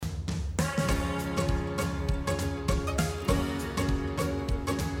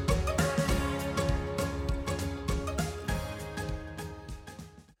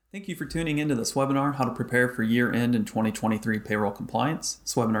Thank you for tuning into this webinar, How to Prepare for Year-End in 2023 Payroll Compliance.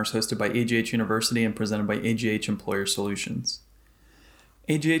 This webinar is hosted by AGH University and presented by AGH Employer Solutions.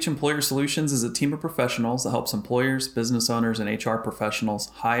 AGH Employer Solutions is a team of professionals that helps employers, business owners, and HR professionals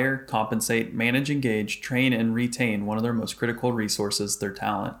hire, compensate, manage, engage, train, and retain one of their most critical resources, their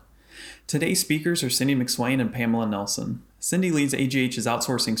talent. Today's speakers are Cindy McSwain and Pamela Nelson. Cindy leads AGH's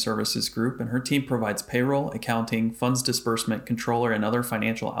outsourcing services group, and her team provides payroll, accounting, funds disbursement, controller, and other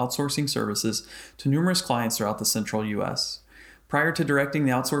financial outsourcing services to numerous clients throughout the central U.S. Prior to directing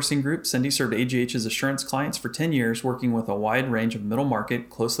the outsourcing group, Cindy served AGH's assurance clients for 10 years, working with a wide range of middle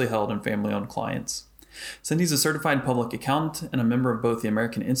market, closely held, and family-owned clients. Cindy's a certified public accountant and a member of both the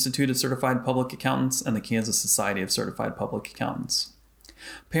American Institute of Certified Public Accountants and the Kansas Society of Certified Public Accountants.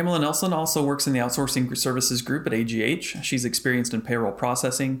 Pamela Nelson also works in the outsourcing services group at AGH. She's experienced in payroll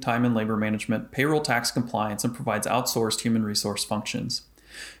processing, time and labor management, payroll tax compliance, and provides outsourced human resource functions.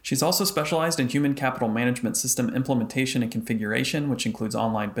 She's also specialized in human capital management system implementation and configuration, which includes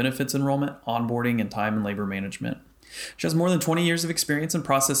online benefits enrollment, onboarding, and time and labor management. She has more than 20 years of experience in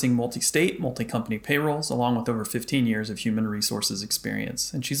processing multi-state, multi-company payrolls, along with over 15 years of human resources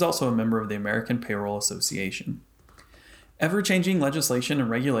experience, and she's also a member of the American Payroll Association. Ever-changing legislation and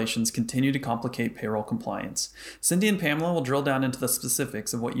regulations continue to complicate payroll compliance. Cindy and Pamela will drill down into the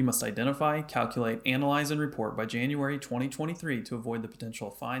specifics of what you must identify, calculate, analyze, and report by January 2023 to avoid the potential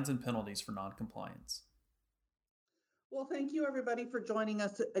fines and penalties for non-compliance. Well, thank you everybody for joining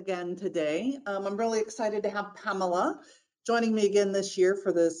us again today. I'm really excited to have Pamela joining me again this year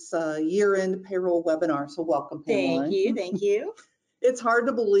for this year-end payroll webinar. So welcome, Pamela. Thank you. It's hard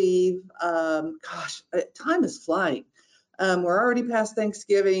to believe, time is flying. We're already past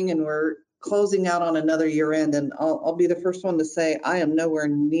Thanksgiving and we're closing out on another year end, and I'll be the first one to say I am nowhere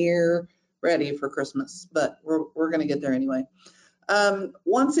near ready for Christmas, but we're going to get there anyway.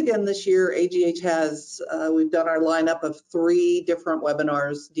 Once again this year, AGH has, we've done our lineup of 3 different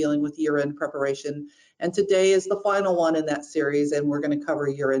webinars dealing with year-end preparation, and today is the final one in that series, and we're going to cover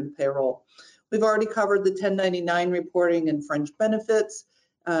year-end payroll. We've already covered the 1099 reporting and fringe benefits.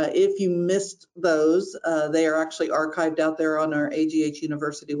 If you missed those, they are actually archived out there on our AGH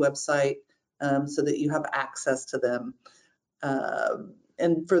University website so that you have access to them.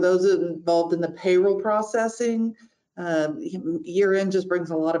 And for those involved in the payroll processing, year-end just brings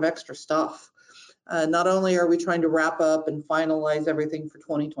a lot of extra stuff. Not only are we trying to wrap up and finalize everything for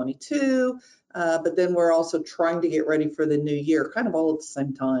 2022, but then we're also trying to get ready for the new year, kind of all at the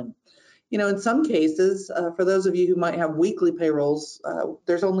same time. You know, in some cases, for those of you who might have weekly payrolls,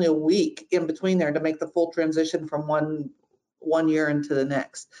 there's only a week in between there to make the full transition from one year into the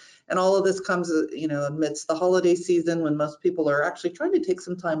next. And all of this comes, you know, amidst the holiday season when most people are actually trying to take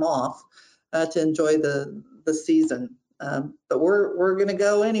some time off to enjoy the season. But we're going to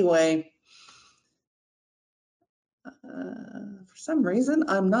go anyway. For some reason,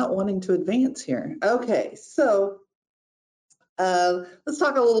 I'm not wanting to advance here. Okay, so let's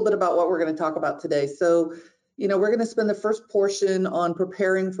talk a little bit about what we're going to talk about today. So, you know, we're going to spend the first portion on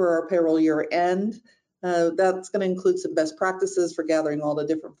preparing for our payroll year end. That's going to include some best practices for gathering all the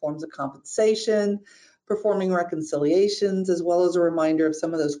different forms of compensation, performing reconciliations, as well as a reminder of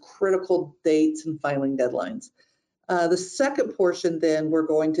some of those critical dates and filing deadlines. The second portion, then, we're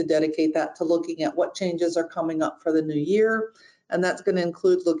going to dedicate that to looking at what changes are coming up for the new year. And that's going to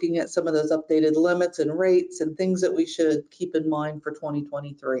include looking at some of those updated limits and rates and things that we should keep in mind for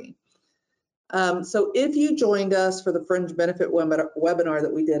 2023. So if you joined us for the fringe benefit webinar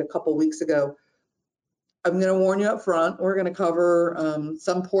that we did a couple weeks ago, I'm going to warn you up front, we're going to cover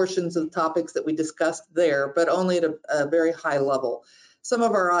some portions of the topics that we discussed there, but only at a very high level. Some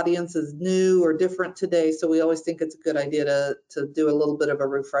of our audience is new or different today, so we always think it's a good idea to do a little bit of a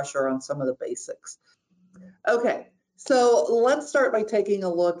refresher on some of the basics. Okay. So let's start by taking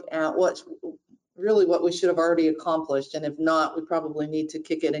a look at what we should have already accomplished. And if not, we probably need to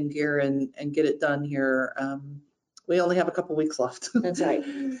kick it in gear and get it done here. We only have a couple weeks left. That's right.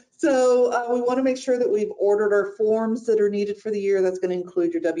 So we want to make sure that we've ordered our forms that are needed for the year. That's going to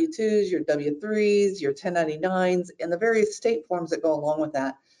include your W-2s, your W-3s, your 1099s, and the various state forms that go along with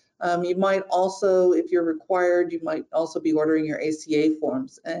that. You might also, if you're required, you might also be ordering your ACA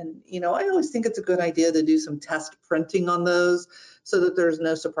forms. And, you know, I always think it's a good idea to do some test printing on those so that there's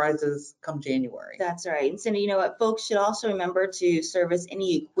no surprises come January. That's right. And Cindy, you know what, folks should also remember to service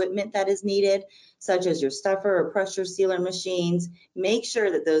any equipment that is needed, such as your stuffer or pressure sealer machines. Make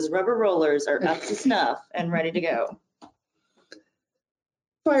sure that those rubber rollers are up to snuff and ready to go.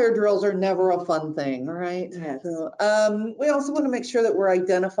 Fire drills are never a fun thing, right? Yes. So, we also want to make sure that we're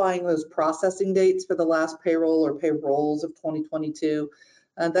identifying those processing dates for the last payroll or payrolls of 2022.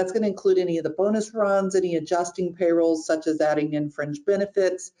 That's going to include any of the bonus runs, any adjusting payrolls, such as adding in fringe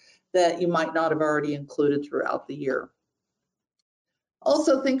benefits that you might not have already included throughout the year.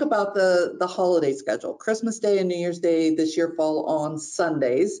 Also think about the holiday schedule. Christmas Day and New Year's Day this year fall on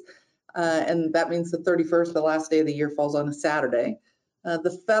Sundays, and that means the 31st, the last day of the year, falls on a Saturday.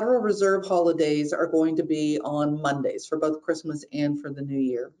 The Federal Reserve holidays are going to be on Mondays for both Christmas and for the New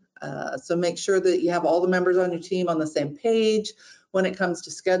Year. So make sure that you have all the members on your team on the same page when it comes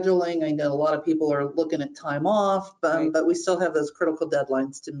to scheduling. I know a lot of people are looking at time off, but we still have those critical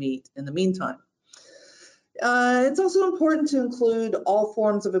deadlines to meet in the meantime. It's also important to include all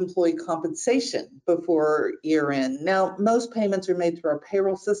forms of employee compensation before year end. Now, most payments are made through our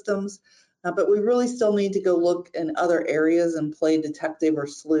payroll systems, but we really still need to go look in other areas and play detective or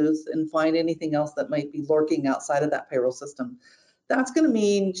sleuth and find anything else that might be lurking outside of that payroll system. That's going to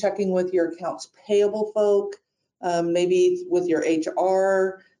mean checking with your accounts payable folk, maybe with your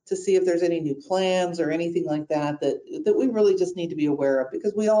HR, to see if there's any new plans or anything like that that we really just need to be aware of,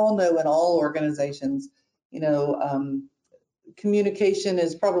 because we all know in all organizations, communication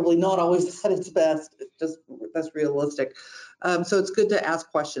is probably not always at its best. That's realistic. So it's good to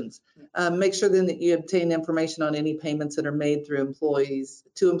ask questions. Make sure then that you obtain information on any payments that are made through employees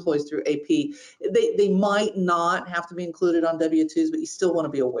through AP. They might not have to be included on W-2s, but you still want to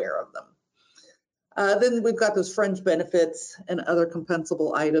be aware of them. Then we've got those fringe benefits and other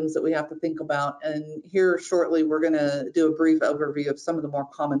compensable items that we have to think about. And here shortly, we're going to do a brief overview of some of the more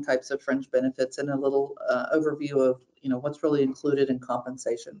common types of fringe benefits and a little overview of what's really included in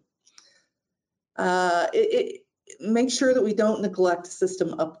compensation. Make sure that we don't neglect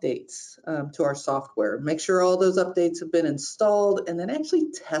system updates to our software. Make sure all those updates have been installed, and then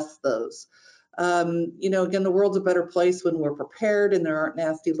actually test those. Again, the world's a better place when we're prepared and there aren't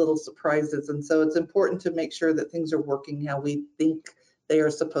nasty little surprises. And so it's important to make sure that things are working how we think they are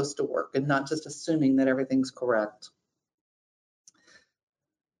supposed to work and not just assuming that everything's correct.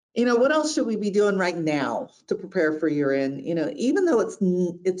 What else should we be doing right now to prepare for year end? Even though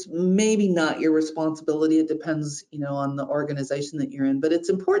it's maybe not your responsibility, it depends, on the organization that you're in, but it's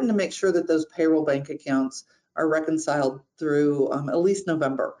important to make sure that those payroll bank accounts are reconciled through at least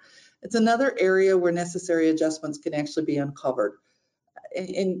November. It's another area where necessary adjustments can actually be uncovered.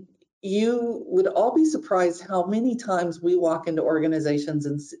 And you would all be surprised how many times we walk into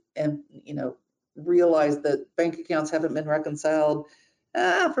organizations and realize that bank accounts haven't been reconciled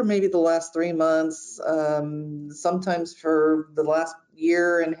for maybe the last 3 months, sometimes for the last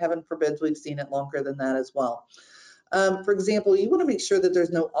year, and heaven forbids we've seen it longer than that as well. For example, you want to make sure that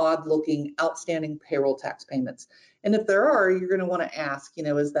there's no odd-looking outstanding payroll tax payments. And if there are, you're going to want to ask,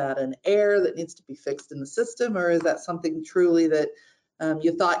 is that an error that needs to be fixed in the system, or is that something truly that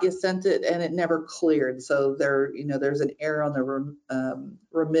you thought you sent it and it never cleared? So there's an error on the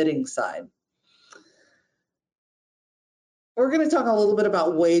remitting side. We're going to talk a little bit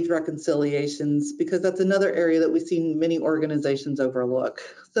about wage reconciliations, because that's another area that we've seen many organizations overlook.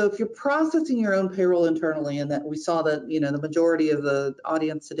 So if you're processing your own payroll internally, and that we saw that the majority of the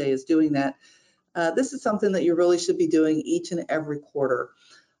audience today is doing that, this is something that you really should be doing each and every quarter.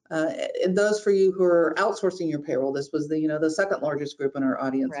 And those for you who are outsourcing your payroll, this was the second largest group in our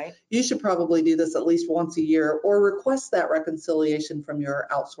audience. Right. You should probably do this at least once a year, or request that reconciliation from your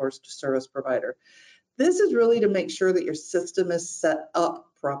outsourced service provider. This is really to make sure that your system is set up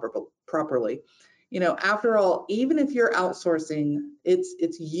properly. After all, even if you're outsourcing,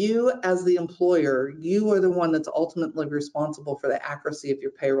 it's you as the employer. You are the one that's ultimately responsible for the accuracy of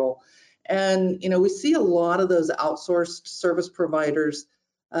your payroll. And we see a lot of those outsourced service providers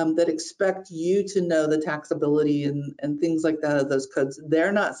that expect you to know the taxability and things like that of those codes.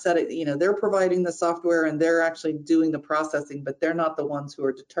 They're not setting, they're providing the software and they're actually doing the processing, but they're not the ones who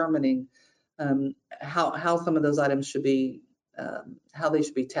are determining how some of those items should be, how they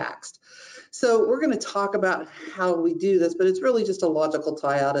should be taxed. So we're going to talk about how we do this, but it's really just a logical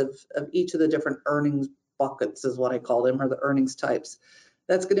tie out of each of the different earnings buckets, is what I call them, or the earnings types.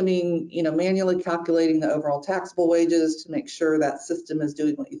 That's going to mean, manually calculating the overall taxable wages to make sure that system is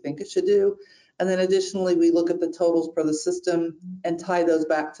doing what you think it should do. And then additionally, we look at the totals for the system and tie those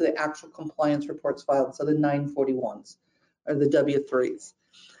back to the actual compliance reports filed, so the 941s or the W-3s.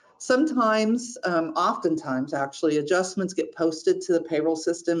 Sometimes, oftentimes actually, adjustments get posted to the payroll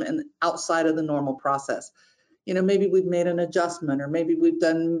system and outside of the normal process. Maybe we've made an adjustment, or maybe we've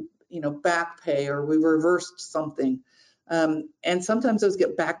done, back pay, or we've reversed something. And sometimes those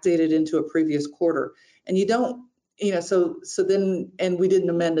get backdated into a previous quarter. And you don't, so then, and we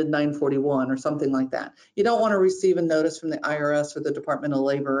didn't amend a 941 or something like that. You don't want to receive a notice from the IRS or the Department of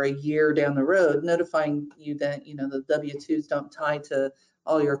Labor a year down the road notifying you that, the W-2s don't tie to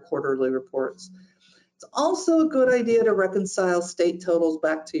all your quarterly reports. It's also a good idea to reconcile state totals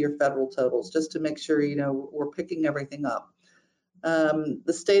back to your federal totals, just to make sure, we're picking everything up.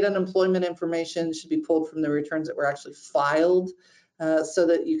 The state unemployment information should be pulled from the returns that were actually filed, so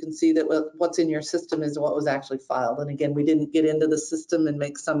that you can see that what's in your system is what was actually filed. And again, we didn't get into the system and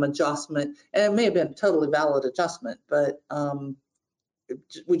make some adjustment, and it may have been a totally valid adjustment, but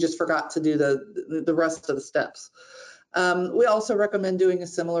we just forgot to do the rest of the steps. We also recommend doing a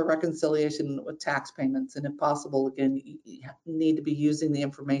similar reconciliation with tax payments, and if possible, again, you need to be using the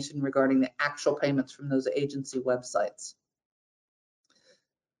information regarding the actual payments from those agency websites.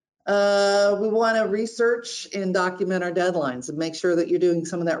 We want to research and document our deadlines, and make sure that you're doing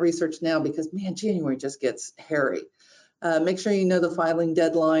some of that research now, because man, January just gets hairy. Make sure you know the filing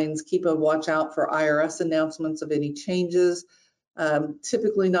deadlines. Keep a watch out for IRS announcements of any changes.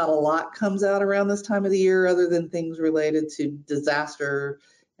 Typically not a lot comes out around this time of the year, other than things related to disaster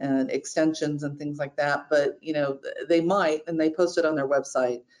and extensions and things like that. But they might, and they post it on their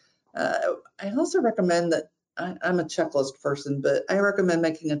website. I also recommend that, I'm a checklist person, but I recommend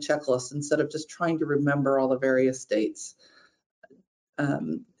making a checklist instead of just trying to remember all the various dates,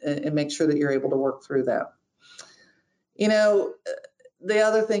 and make sure that you're able to work through that. The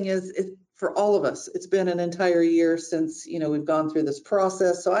other thing is, for all of us, it's been an entire year since, we've gone through this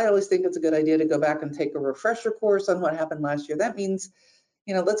process. So I always think it's a good idea to go back and take a refresher course on what happened last year. That means,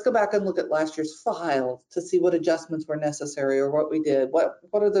 let's go back and look at last year's file to see what adjustments were necessary, or what we did. What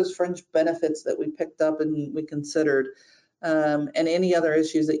are those fringe benefits that we picked up and we considered, and any other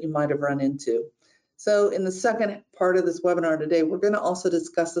issues that you might have run into. So in the second part of this webinar today, we're going to also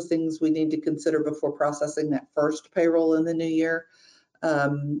discuss the things we need to consider before processing that first payroll in the new year.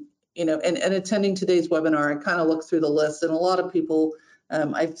 And attending today's webinar, I kind of looked through the list, and a lot of people,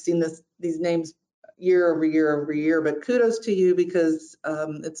 I've seen these names year over year over year, but kudos to you, because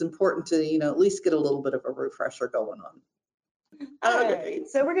it's important to, at least get a little bit of a refresher going on. All right,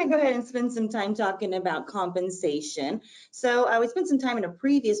 so we're going to go ahead and spend some time talking about compensation. So we spent some time in a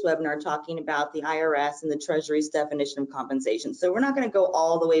previous webinar talking about the IRS and the Treasury's definition of compensation. So we're not going to go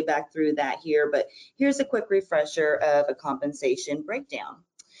all the way back through that here, but here's a quick refresher of a compensation breakdown.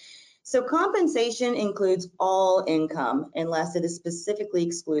 So compensation includes all income unless it is specifically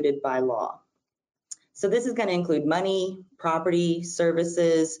excluded by law. So this is going to include money, property,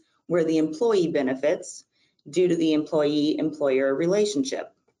 services, where the employee benefits due to the employee-employer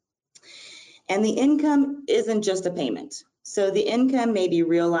relationship. And the income isn't just a payment. So the income may be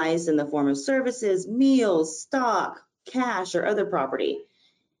realized in the form of services, meals, stock, cash, or other property.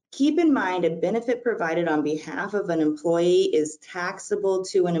 Keep in mind, a benefit provided on behalf of an employee is taxable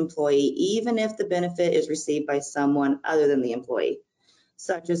to an employee, even if the benefit is received by someone other than the employee,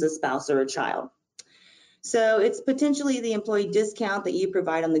 such as a spouse or a child. So it's potentially the employee discount that you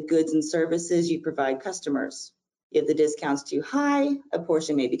provide on the goods and services you provide customers. If the discount's too high, a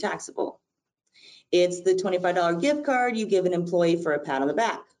portion may be taxable. It's the $25 gift card you give an employee for a pat on the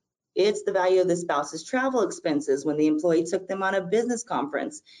back. It's the value of the spouse's travel expenses when the employee took them on a business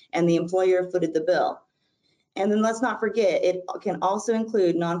conference and the employer footed the bill. And then let's not forget, it can also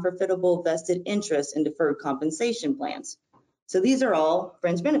include non-forfeitable vested interest in deferred compensation plans. So these are all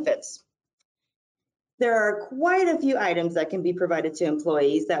fringe benefits. There are quite a few items that can be provided to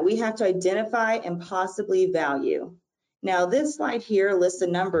employees that we have to identify and possibly value. Now, this slide here lists a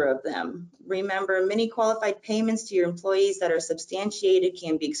number of them. Remember, many qualified payments to your employees that are substantiated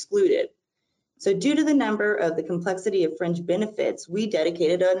can be excluded. So due to the number of the complexity of fringe benefits, we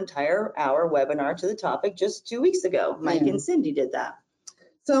dedicated an entire hour webinar to the topic just 2 weeks ago. Mike and Cindy did that.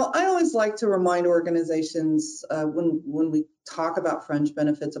 So I always like to remind organizations when we talk about fringe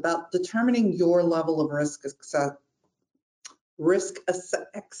benefits about determining your level of risk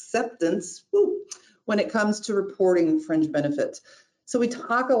acceptance when it comes to reporting fringe benefits. So we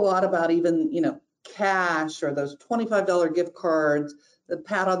talk a lot about even, cash or those $25 gift cards, the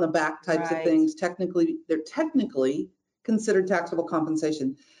pat on the back types of things. They're technically considered taxable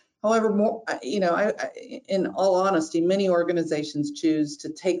compensation. However, in all honesty, many organizations choose to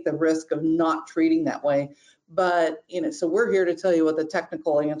take the risk of not treating that way. But, so we're here to tell you what the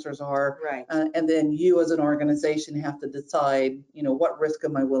technical answers are. Right. And then you as an organization have to decide, what risk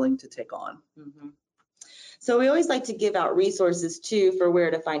am I willing to take on? Mm-hmm. So we always like to give out resources too for where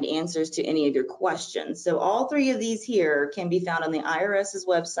to find answers to any of your questions. So all three of these here can be found on the IRS's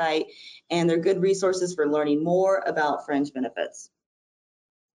website, and they're good resources for learning more about fringe benefits.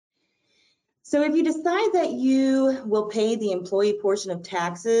 So if you decide that you will pay the employee portion of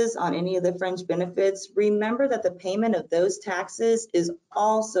taxes on any of the fringe benefits, remember that the payment of those taxes is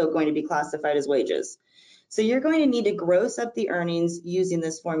also going to be classified as wages. So you're going to need to gross up the earnings using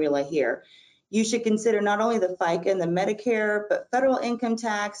this formula here. You should consider not only the FICA and the Medicare, but federal income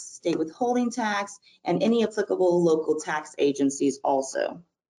tax, state withholding tax, and any applicable local tax agencies also.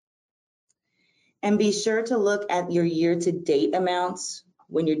 And be sure to look at your year-to-date amounts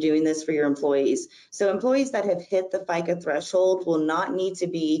when you're doing this for your employees. So employees that have hit the FICA threshold will not need to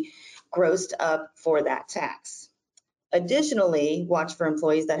be grossed up for that tax. Additionally, watch for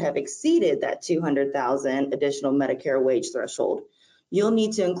employees that have exceeded that $200,000 additional Medicare wage threshold. You'll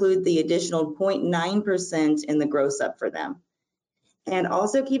need to include the additional 0.9% in the gross up for them. And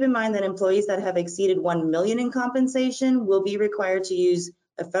also keep in mind that employees that have exceeded $1 million in compensation will be required to use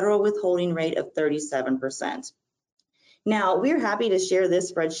a federal withholding rate of 37%. Now, we're happy to share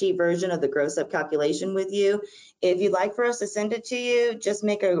this spreadsheet version of the gross up calculation with you. If you'd like for us to send it to you, just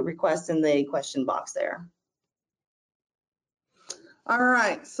make a request in the question box there. All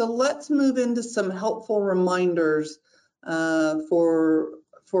right, so let's move into some helpful reminders for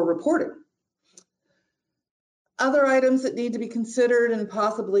reporting. Other items that need to be considered and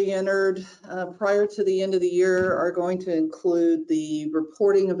possibly entered prior to the end of the year are going to include the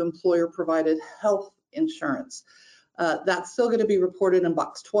reporting of employer-provided health insurance. That's still going to be reported in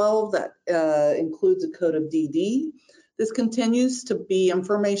box 12. That includes a code of DD. This continues to be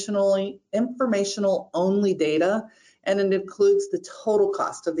informational only data, and it includes the total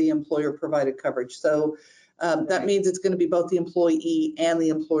cost of the employer-provided coverage. So that means it's going to be both the employee and the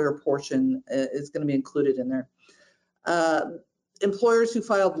employer portion is going to be included in there. Employers who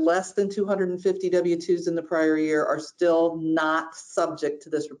filed less than 250 W-2s in the prior year are still not subject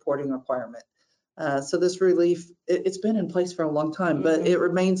to this reporting requirement. So this relief, it's been in place for a long time, but it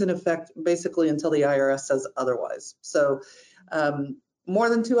remains in effect basically until the IRS says otherwise. So more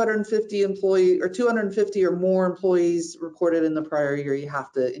than 250 employees or 250 or more employees reported in the prior year, you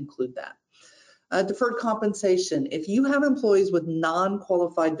have to include that. Deferred compensation. If you have employees with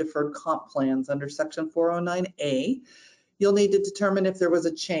non-qualified deferred comp plans under Section 409A, you'll need to determine if there was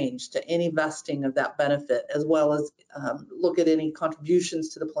a change to any vesting of that benefit, as well as look at any contributions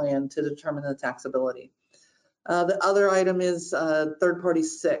to the plan to determine the taxability. The other item is third-party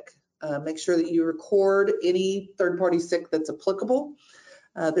sick. Make sure that you record any third-party sick that's applicable.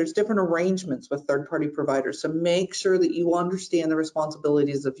 There's different arrangements with third-party providers, so make sure that you understand the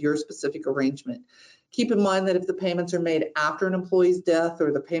responsibilities of your specific arrangement. Keep in mind that if the payments are made after an employee's death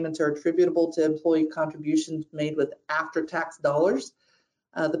or the payments are attributable to employee contributions made with after-tax dollars,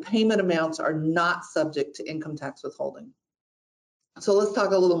 the payment amounts are not subject to income tax withholding. So let's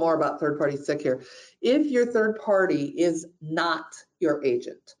talk a little more about third-party sick here. If your third party is not your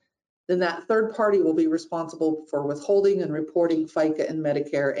agent, then that third party will be responsible for withholding and reporting FICA and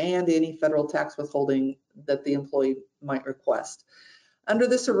Medicare and any federal tax withholding that the employee might request. Under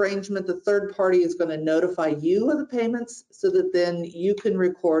this arrangement, the third party is going to notify you of the payments so that then you can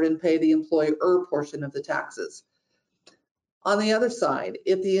record and pay the employer portion of the taxes. On the other side,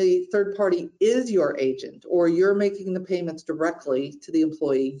 if the third party is your agent or you're making the payments directly to the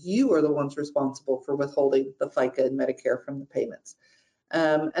employee, you are the ones responsible for withholding the FICA and Medicare from the payments.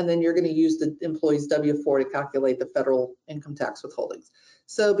 And then you're going to use the employee's W-4 to calculate the federal income tax withholdings.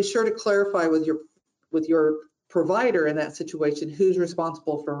 So be sure to clarify with your provider in that situation who's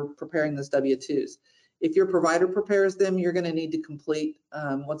responsible for preparing those W-2s. If your provider prepares them, you're going to need to complete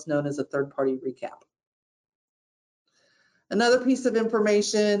what's known as a third-party recap. Another piece of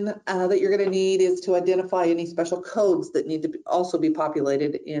information that you're going to need is to identify any special codes that need to also be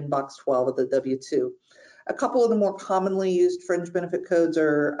populated in box 12 of the W-2. A couple of the more commonly used fringe benefit codes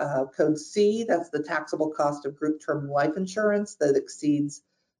are code C, that's the taxable cost of group term life insurance that exceeds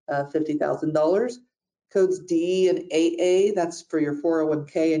 $50,000. Codes D and AA, that's for your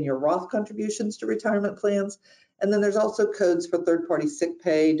 401k and your Roth contributions to retirement plans. And then there's also codes for third-party sick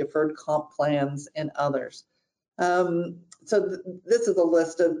pay, deferred comp plans, and others. So this is a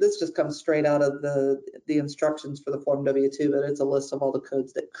list of, this just comes straight out of the instructions for the Form W-2, but it's a list of all the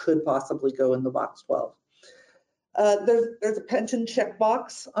codes that could possibly go in the box 12. There's a pension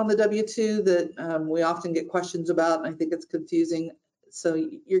checkbox on the W-2 that we often get questions about, and I think it's confusing. So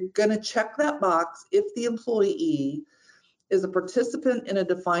you're going to check that box if the employee is a participant in a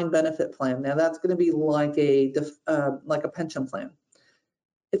defined benefit plan. Now that's going to be like a pension plan.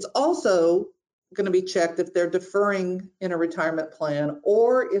 It's also going to be checked if they're deferring in a retirement plan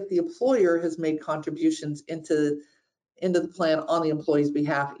or if the employer has made contributions into the plan on the employee's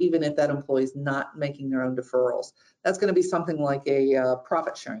behalf, even if that employee is not making their own deferrals. That's going to be something like a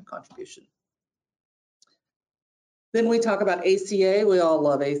profit sharing contribution. Then we talk about ACA. We all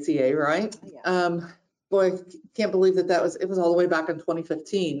love ACA, right? Yeah. boy, can't believe it was all the way back in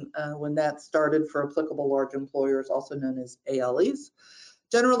 2015 when that started for applicable large employers, also known as ALEs.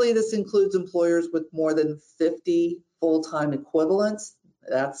 Generally, this includes employers with more than 50 full-time equivalents.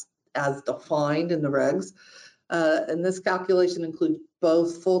 That's as defined in the regs. And this calculation includes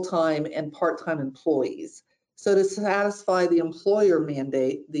both full-time and part-time employees. So to satisfy the employer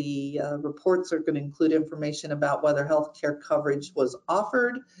mandate, the reports are going to include information about whether healthcare coverage was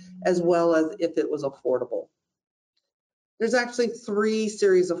offered, as well as if it was affordable. There's actually 3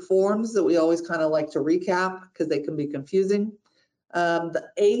 series of forms that we always kind of like to recap because they can be confusing. The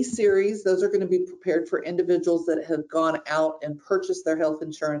A series, those are going to be prepared for individuals that have gone out and purchased their health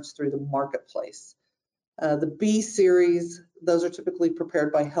insurance through the marketplace. The B series, those are typically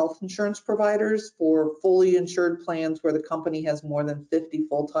prepared by health insurance providers for fully insured plans where the company has more than 50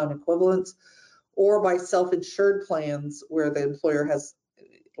 full-time equivalents, or by self-insured plans where the employer has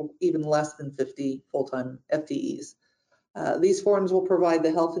even less than 50 full-time FTEs. These forms will provide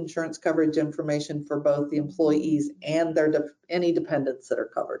the health insurance coverage information for both the employees and any dependents that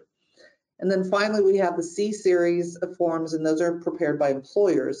are covered. And then finally, we have the C series of forms, and those are prepared by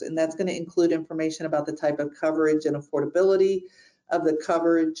employers, and that's going to include information about the type of coverage and affordability of the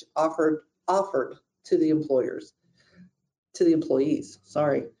coverage offered to the employees,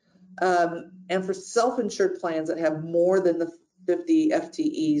 sorry. And for self-insured plans that have more than the 50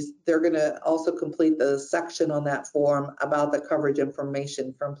 FTEs, they're going to also complete the section on that form about the coverage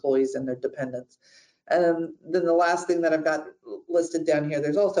information for employees and their dependents. And then the last thing that I've got listed down here,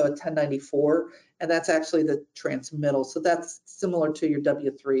 there's also a 1094, and that's actually the transmittal. So that's similar to your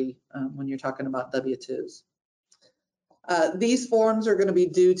W-3 when you're talking about W-2s. These forms are going to be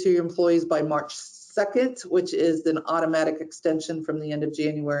due to your employees by March 2nd, which is an automatic extension from the end of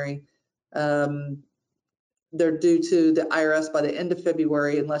January. They're due to the IRS by the end of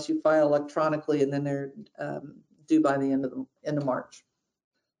February unless you file electronically, and then they're due by the end of March.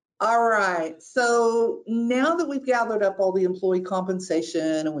 All right, so now that we've gathered up all the employee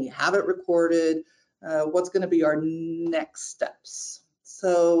compensation and we have it recorded, what's going to be our next steps?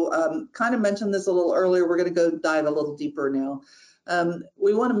 So kind of mentioned this a little earlier, we're going to go dive a little deeper now.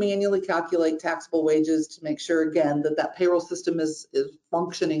 We want to manually calculate taxable wages to make sure, again, that payroll system is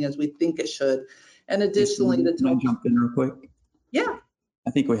functioning as we think it should. And additionally, Can I jump in real quick? Yeah.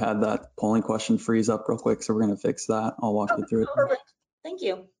 I think we had that polling question freeze up real quick, so we're going to fix that. I'll walk you through it. Perfect. Thank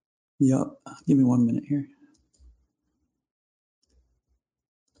you. Yep. Give me 1 minute here.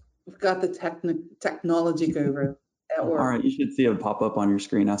 We've got the technology guru at work. All right, you should see a pop up on your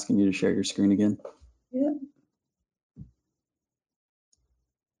screen asking you to share your screen again. Yeah.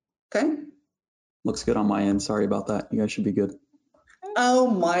 Okay. Looks good on my end. Sorry about that. You guys should be good. Oh,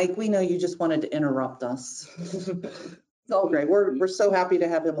 Mike, we know you just wanted to interrupt us. It's all great. We're so happy to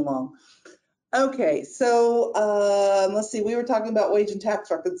have him along. Okay, so let's see. We were talking about wage and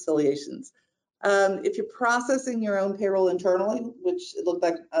tax reconciliations. If you're processing your own payroll internally, which it looked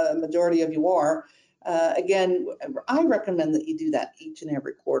like a majority of you are, again, I recommend that you do that each and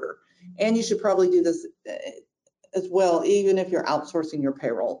every quarter. And you should probably do this as well, even if you're outsourcing your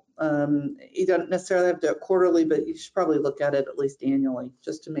payroll. You don't necessarily have to do it quarterly, but you should probably look at it at least annually,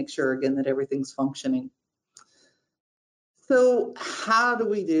 just to make sure, again, that everything's functioning. So how do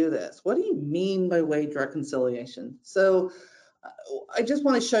we do this? What do you mean by wage reconciliation? So I just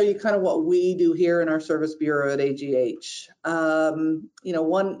want to show you kind of what we do here in our service bureau at AGH.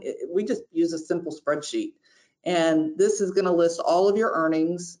 We just use a simple spreadsheet. And this is going to list all of your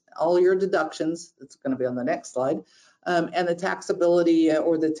earnings, all your deductions. It's going to be on the next slide. And the taxability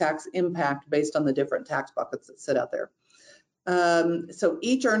or the tax impact based on the different tax buckets that sit out there. So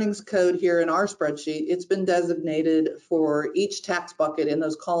each earnings code here in our spreadsheet, it's been designated for each tax bucket in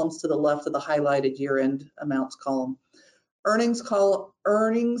those columns to the left of the highlighted year-end amounts column. Earnings codes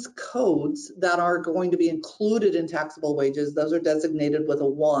that are going to be included in taxable wages, those are designated with a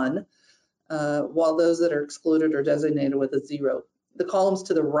 1. While those that are excluded are designated with a 0. The columns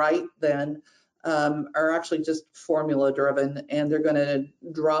to the right then are actually just formula driven, and they're going to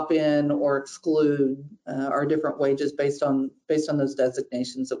drop in or exclude our different wages based on those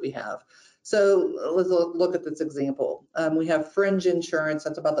designations that we have. So let's look at this example. We have fringe insurance,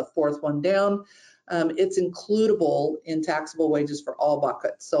 that's about the 4th one down. It's includable in taxable wages for all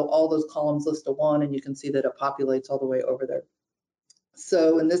buckets. So all those columns list a 1, and you can see that it populates all the way over there.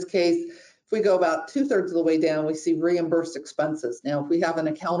 So in this case, if we go about 2/3 of the way down, we see reimbursed expenses. Now, if we have an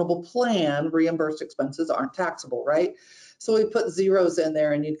accountable plan, reimbursed expenses aren't taxable, right? So we put zeros in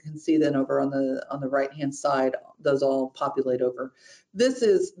there, and you can see then over on the right-hand side, those all populate over. This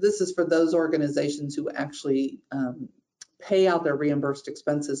is for those organizations who actually pay out their reimbursed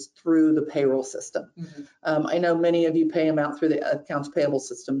expenses through the payroll system. I know many of you pay them out through the accounts payable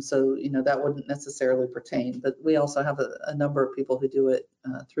system, so that wouldn't necessarily pertain, but we also have a number of people who do it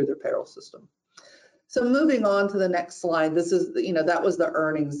through their payroll system. So moving on to the next slide, this is, that was the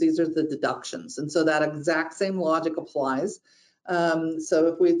earnings, these are the deductions, and so that exact same logic applies. So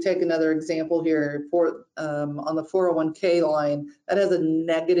if we take another example here for on the 401k line, that has a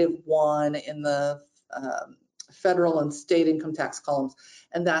 -1 in the federal and state income tax columns.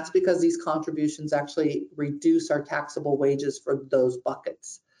 And that's because these contributions actually reduce our taxable wages for those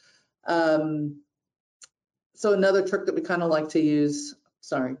buckets. So another trick that we kind of like to use,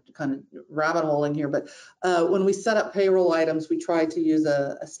 sorry, kind of rabbit holing here, but when we set up payroll items, we try to use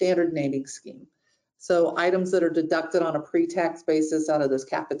a standard naming scheme. So items that are deducted on a pre-tax basis out of those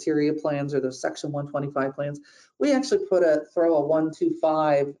cafeteria plans or those Section 125 plans, we actually throw a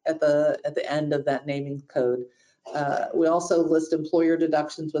 125 at the end of that naming code. We also list employer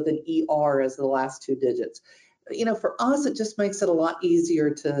deductions with an ER as the last 2 digits. For us, it just makes it a lot easier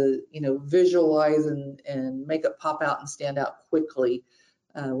to, visualize and make it pop out and stand out quickly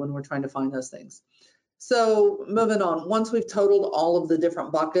when we're trying to find those things. So moving on, once we've totaled all of the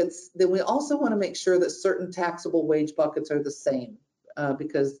different buckets, then we also want to make sure that certain taxable wage buckets are the same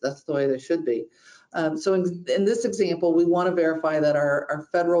because that's the way they should be. So in this example, we want to verify that our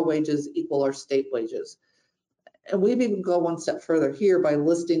federal wages equal our state wages. And we've even gone one step further here by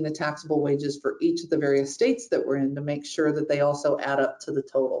listing the taxable wages for each of the various states that we're in to make sure that they also add up to the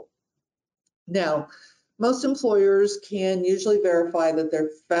total. Now, most employers can usually verify that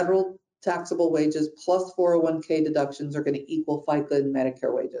their federal taxable wages plus 401k deductions are going to equal FICA and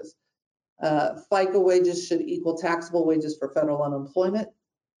Medicare wages. FICA wages should equal taxable wages for federal unemployment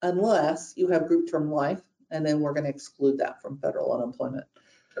unless you have group term life, and then we're going to exclude that from federal unemployment.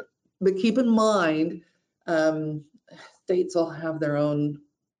 But keep in mind, states all have their own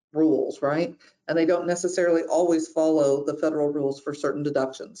rules, right? And they don't necessarily always follow the federal rules for certain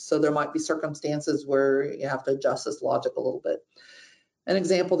deductions. So there might be circumstances where you have to adjust this logic a little bit. An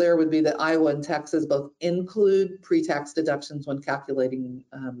example there would be that Iowa and Texas both include pre-tax deductions when calculating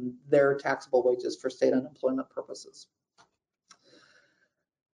their taxable wages for state unemployment purposes.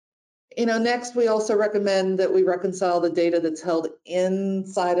 Next, we also recommend that we reconcile the data that's held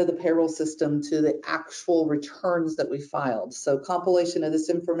inside of the payroll system to the actual returns that we filed. So compilation of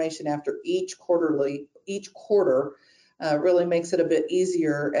this information after each quarter really makes it a bit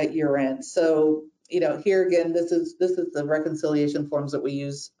easier at year end. So, here again, this is the reconciliation forms that we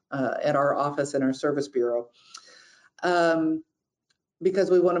use at our office in our service bureau. Because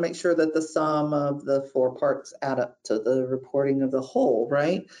we want to make sure that the sum of the 4 parts add up to the reporting of the whole,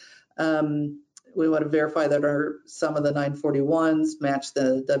 right? We want to verify that some of the 941s match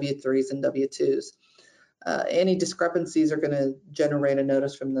the W-3s and W-2s. Any discrepancies are going to generate a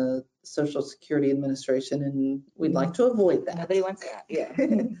notice from the Social Security Administration, and we'd like to avoid that. Nobody wants that. Yeah.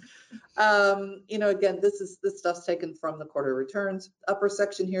 Again, this stuff's taken from the quarter returns. Upper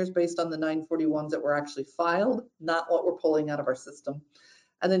section here is based on the 941s that were actually filed, not what we're pulling out of our system.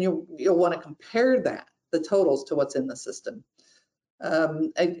 And then you'll want to compare the totals to what's in the system.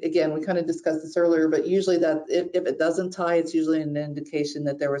 Again, we kind of discussed this earlier, but usually that if it doesn't tie, it's usually an indication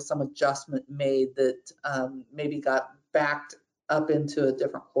that there was some adjustment made that maybe got backed up into a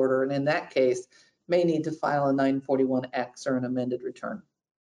different quarter. And in that case, may need to file a 941X or an amended return.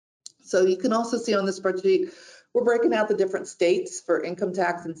 So you can also see on the spreadsheet, we're breaking out the different states for income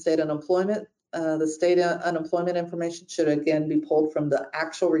tax and state unemployment. The state unemployment information should again be pulled from the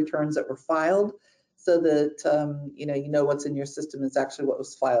actual returns that were filed, so that you know what's in your system is actually what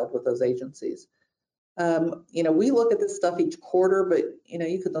was filed with those agencies. We look at this stuff each quarter, but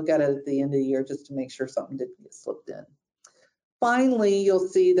you could look at it at the end of the year just to make sure something didn't get slipped in. Finally, you'll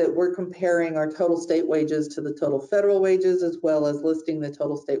see that we're comparing our total state wages to the total federal wages, as well as listing the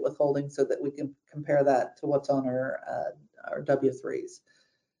total state withholding so that we can compare that to what's on our W-3s.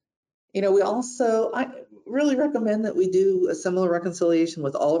 I really recommend that we do a similar reconciliation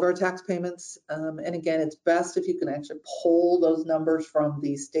with all of our tax payments. And again, it's best if you can actually pull those numbers from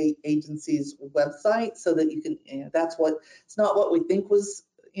the state agency's website so that you can, it's not what we think was,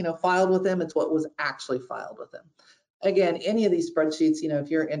 filed with them, it's what was actually filed with them. Again, any of these spreadsheets, if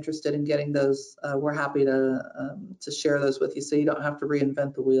you're interested in getting those, we're happy to share those with you so you don't have to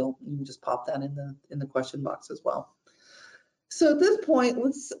reinvent the wheel. You can just pop that in the question box as well. So at this point,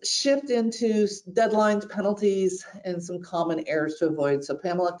 let's shift into deadlines, penalties, and some common errors to avoid. So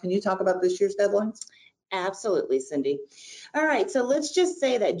Pamela, can you talk about this year's deadlines? Absolutely, Cindy. All right, so let's just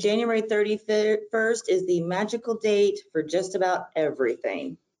say that January 31st is the magical date for just about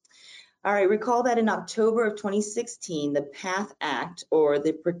everything. All right, recall that in October of 2016, the PATH Act, or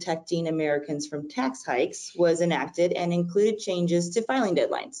the Protecting Americans from Tax Hikes, was enacted and included changes to filing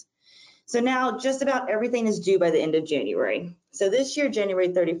deadlines. So now just about everything is due by the end of January. So this year, January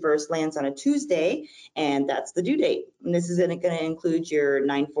 31st lands on a Tuesday, and that's the due date. And this is going to include your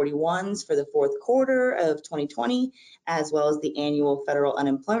 941s for the fourth quarter of 2020, as well as the annual federal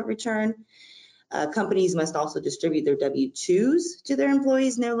unemployment return. Companies must also distribute their W-2s to their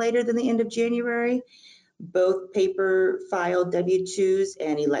employees no later than the end of January. Both paper filed W-2s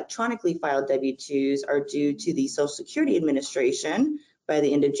and electronically filed W-2s are due to the Social Security Administration by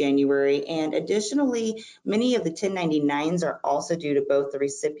the end of January. And additionally, many of the 1099s are also due to both the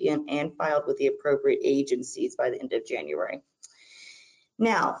recipient and filed with the appropriate agencies by the end of January.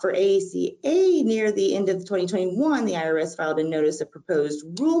 Now, for ACA, near the end of 2021, the IRS filed a notice of proposed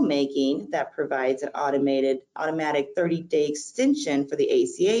rulemaking that provides an automatic 30-day extension for the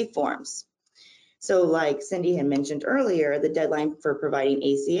ACA forms. So like Cindy had mentioned earlier, the deadline for providing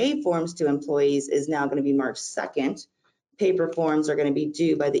ACA forms to employees is now going to be March 2nd. Paper forms are going to be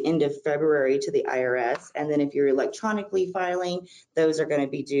due by the end of February to the IRS. And then if you're electronically filing, those are going to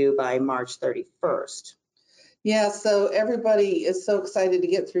be due by March 31st. Yeah, so everybody is so excited to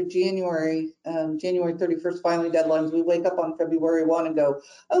get through January 31st filing deadlines. We wake up on February 1 and go,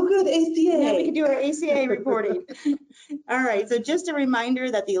 oh, good, ACA. Now we can do our ACA reporting. All right, so just a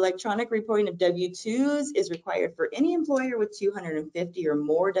reminder that the electronic reporting of W-2s is required for any employer with 250 or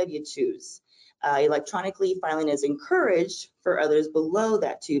more W-2s. Electronically filing is encouraged for others below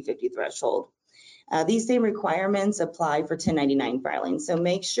that 250 threshold. These same requirements apply for 1099 filing. So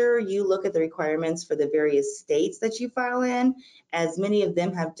make sure you look at the requirements for the various states that you file in, as many of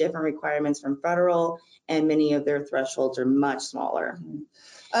them have different requirements from federal, and many of their thresholds are much smaller.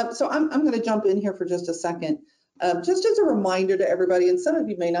 So I'm going to jump in here for just a second. Just as a reminder to everybody, and some of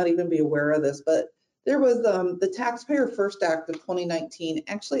you may not even be aware of this, but there was the Taxpayer First Act of 2019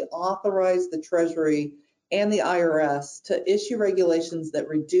 actually authorized the Treasury and the IRS to issue regulations that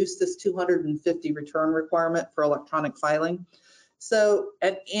reduce this 250 return requirement for electronic filing. So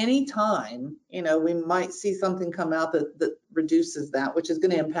at any time, we might see something come out that reduces that, which is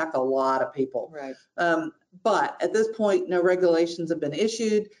going to impact a lot of people. Right. But at this point, no regulations have been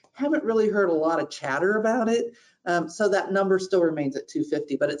issued. Haven't really heard a lot of chatter about it. So that number still remains at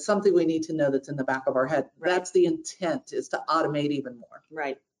 250, but it's something we need to know that's in the back of our head. Right. That's the intent, is to automate even more.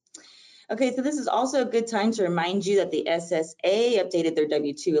 Right. Okay, so this is also a good time to remind you that the SSA updated their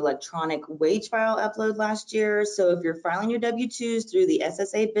W-2 electronic wage file upload last year. So if you're filing your W-2s through the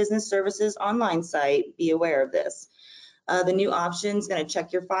SSA Business Services online site, be aware of this. The new option is going to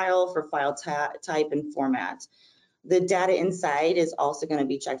check your file for file type and format. The data inside is also going to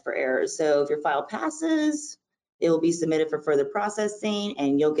be checked for errors. So if your file passes, it will be submitted for further processing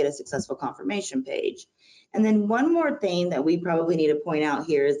and you'll get a successful confirmation page. And then one more thing that we probably need to point out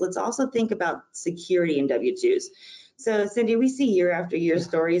here is let's also think about security in W-2s. So Cindy, we see year after year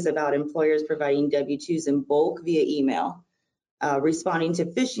stories about employers providing W-2s in bulk via email, responding to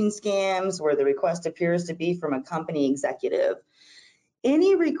phishing scams where the request appears to be from a company executive.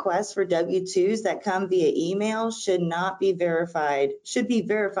 Any requests for W-2s that come via email should be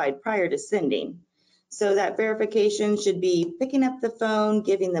verified prior to sending. So that verification should be picking up the phone,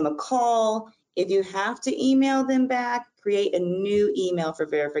 giving them a call. If you have to email them back, create a new email for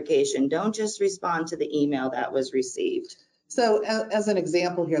verification. Don't just respond to the email that was received. So as an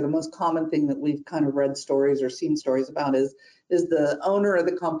example here, the most common thing that we've kind of read stories or seen stories about is the owner of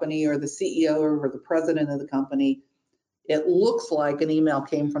the company or the CEO or the president of the company. It looks like an email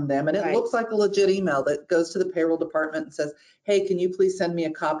came from them, and it looks like a legit email that goes to the payroll department and says, hey, can you please send me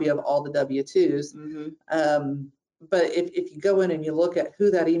a copy of all the W-2s? Mm-hmm. But if you go in and you look at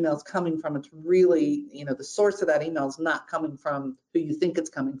who that email is coming from, it's really, the source of that email is not coming from who you think it's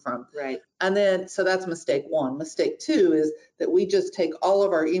coming from. Right. And then, so that's mistake one. Mistake two is that we just take all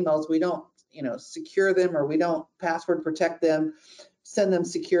of our emails, we don't, secure them, or we don't password protect them, send them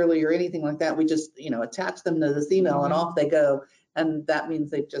securely or anything like that. We just, attach them to this email, mm-hmm. and off they go. And that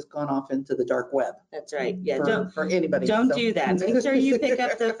means they've just gone off into the dark web. That's right. Yeah, for anybody. Don't do that. Make sure you pick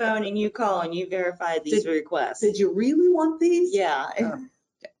up the phone and you call and you verify these requests. Did you really want these? Yeah.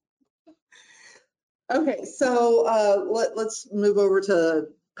 Okay, so let's move over to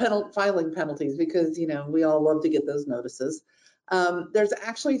filing penalties, because we all love to get those notices. There's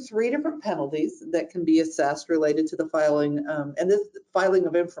actually 3 different penalties that can be assessed related to the filing, and this filing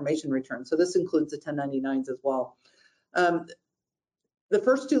of information returns. So this includes the 1099s as well. The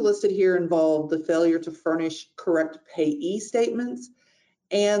first 2 listed here involve the failure to furnish correct payee statements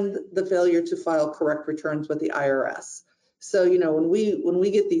and the failure to file correct returns with the IRS. So, when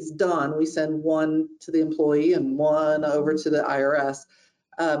we get these done, we send one to the employee and one over to the IRS,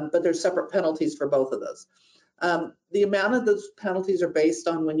 but there's separate penalties for both of those. The amount of those penalties are based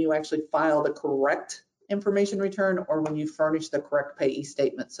on when you actually file the correct information return or when you furnish the correct payee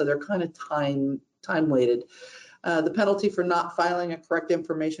statement. So they're kind of time weighted. The penalty for not filing a correct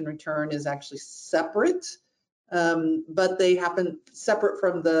information return is actually separate, but they happen separate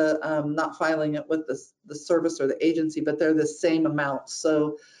from the not filing it with the service or the agency, but they're the same amount.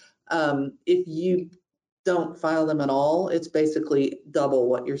 So if you don't file them at all, it's basically double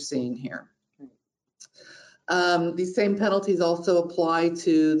what you're seeing here. These same penalties also apply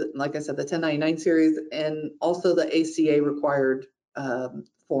to, like I said, the 1099 series and also the ACA required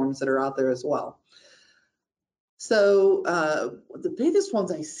forms that are out there as well. So the biggest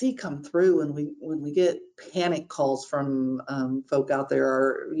ones I see come through when we get panic calls from folk out there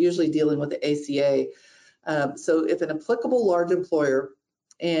are usually dealing with the ACA. So if an applicable large employer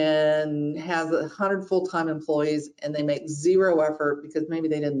and has 100 full-time employees and they make zero effort because maybe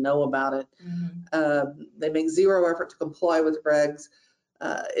they didn't know about it, they make zero effort to comply with regs,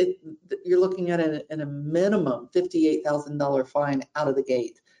 you're looking at a minimum $58,000 fine out of the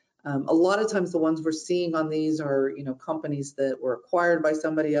gate. A lot of times the ones we're seeing on these are, companies that were acquired by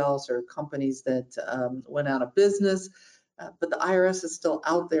somebody else or companies that went out of business, but the IRS is still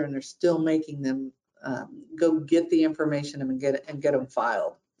out there and they're still making them go get the information and get them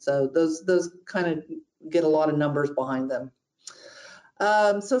filed. So those kind of get a lot of numbers behind them.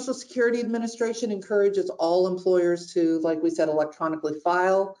 Social Security Administration encourages all employers to, like we said, electronically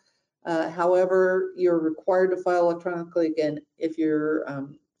file. However, you're required to file electronically again if you're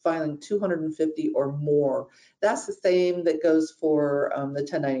filing 250 or more. That's the same that goes for the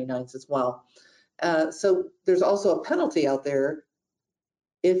 1099s as well. So there's also a penalty out there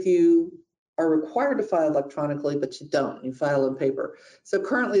if you are required to file electronically, but you don't, you file in paper. So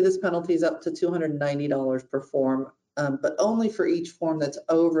currently this penalty is up to $290 per form, but only for each form that's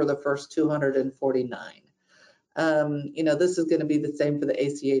over the first 249. This is going to be the same for the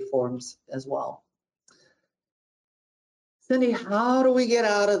ACA forms as well. Cindy, how do we get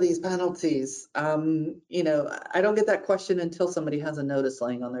out of these penalties? I don't get that question until somebody has a notice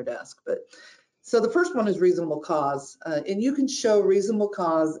laying on their desk. But so the first one is reasonable cause, and you can show reasonable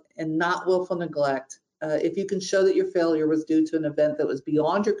cause and not willful neglect if you can show that your failure was due to an event that was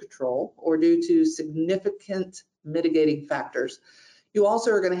beyond your control or due to significant mitigating factors. You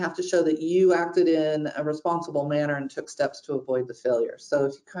also are going to have to show that you acted in a responsible manner and took steps to avoid the failure. So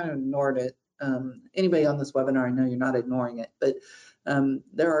if you kind of ignored it, anybody on this webinar, I know you're not ignoring it, but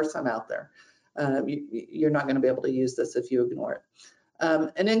there are some out there. You're not going to be able to use this if you ignore it.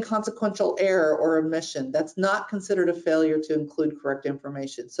 An inconsequential error or omission, that's not considered a failure to include correct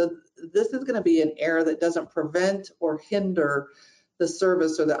information. So this is going to be an error that doesn't prevent or hinder the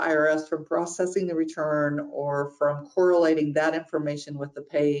service or the IRS from processing the return or from correlating that information with the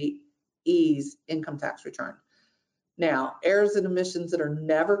payee's income tax return. Now, errors and omissions that are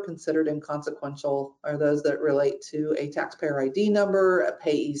never considered inconsequential are those that relate to a taxpayer ID number, a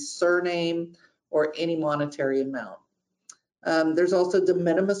payee's surname, or any monetary amount. There's also de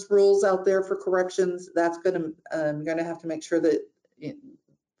minimis rules out there for corrections. That's going to have to make sure that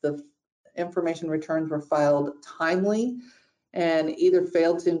the information returns were filed timely and either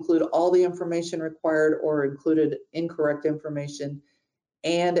failed to include all the information required or included incorrect information,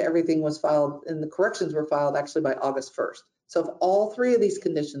 and everything was filed and the corrections were filed actually by August 1st. So if all three of these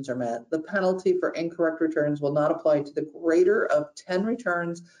conditions are met, the penalty for incorrect returns will not apply to the greater of 10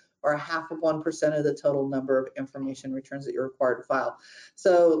 returns or 0.5% of the total number of information returns that you're required to file.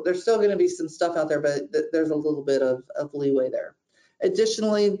 So there's still going to be some stuff out there, but there's a little bit of leeway there.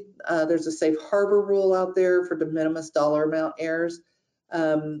 Additionally, there's a safe harbor rule out there for de minimis dollar amount errors.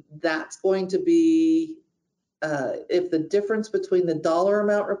 That's going to be if the difference between the dollar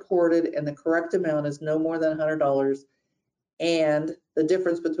amount reported and the correct amount is no more than $100, and the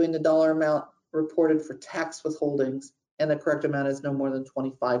difference between the dollar amount reported for tax withholdings and the correct amount is no more than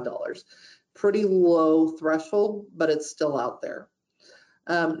 $25. Pretty low threshold, but it's still out there.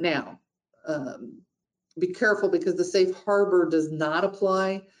 Now, be careful because the safe harbor does not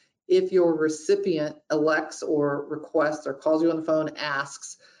apply if your recipient elects or requests or calls you on the phone,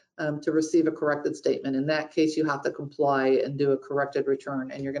 asks to receive a corrected statement. In that case, you have to comply and do a corrected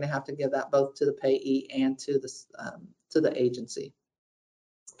return, and you're going to have to give that both to the payee and to the agency.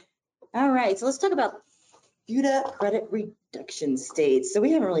 All right, so let's talk about FUTA credit reduction states. So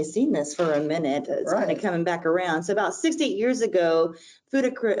we haven't really seen this for a minute. It's kind of coming back around. So about 6 to 8 years ago,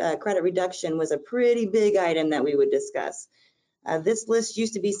 FUTA credit reduction was a pretty big item that we would discuss. This list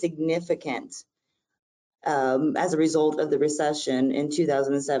used to be significant. as a result of the recession in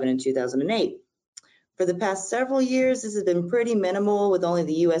 2007 and 2008. For the past several years, this has been pretty minimal, with only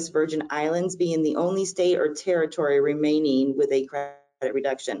the U.S. Virgin Islands being the only state or territory remaining with a credit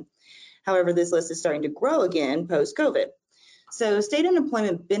reduction. However, this list is starting to grow again post-COVID. So state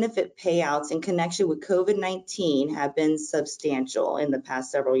unemployment benefit payouts in connection with COVID-19 have been substantial in the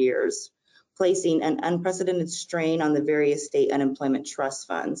past several years, placing an unprecedented strain on the various state unemployment trust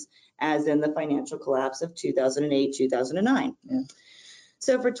funds, as in the financial collapse of 2008-2009. Yeah.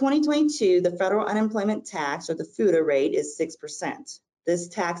 So for 2022, the federal unemployment tax, or the FUTA rate, is 6%. This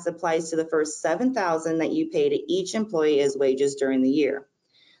tax applies to the first $7,000 that you pay to each employee as wages during the year.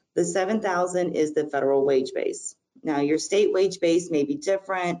 The $7,000 is the federal wage base. Now, your state wage base may be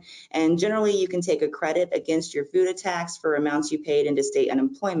different, and generally you can take a credit against your FUTA tax for amounts you paid into state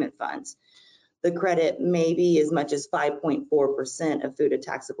unemployment funds. The credit may be as much as 5.4% of FUTA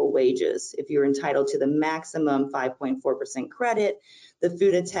taxable wages. If you're entitled to the maximum 5.4% credit, the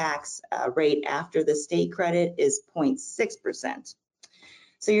FUTA tax rate after the state credit is 0.6%.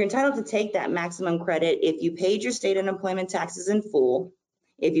 So you're entitled to take that maximum credit if you paid your state unemployment taxes in full,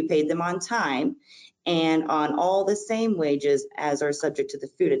 if you paid them on time, and on all the same wages as are subject to the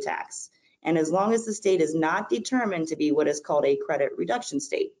FUTA tax, and as long as the state is not determined to be what is called a credit reduction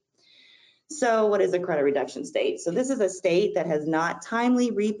state. So what is a credit reduction state? So this is a state that has not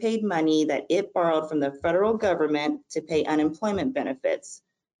timely repaid money that it borrowed from the federal government to pay unemployment benefits.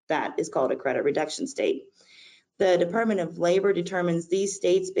 That is called a credit reduction state. The Department of Labor determines these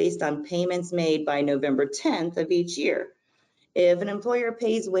states based on payments made by November 10th of each year. If an employer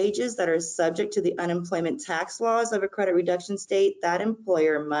pays wages that are subject to the unemployment tax laws of a credit reduction state, that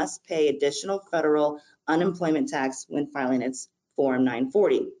employer must pay additional federal unemployment tax when filing its Form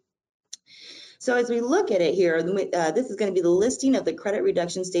 940. So as we look at it here, this is going to be the listing of the credit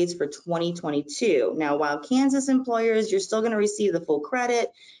reduction states for 2022. Now, while Kansas employers, you're still going to receive the full credit,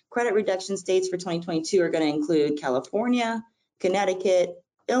 credit reduction states for 2022 are going to include California, Connecticut,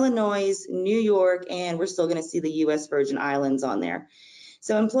 Illinois, New York, and we're still going to see the U.S. Virgin Islands on there.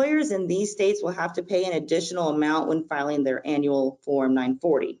 So employers in these states will have to pay an additional amount when filing their annual Form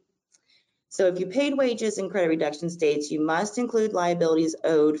 940. So if you paid wages in credit reduction states, you must include liabilities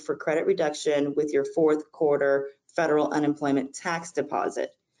owed for credit reduction with your fourth quarter federal unemployment tax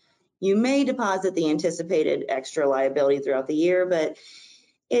deposit. You may deposit the anticipated extra liability throughout the year, but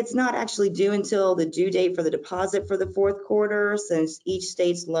it's not actually due until the due date for the deposit for the fourth quarter, since each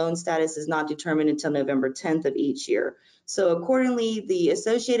state's loan status is not determined until November 10th of each year. So accordingly, the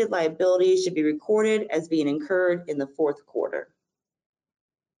associated liability should be recorded as being incurred in the fourth quarter.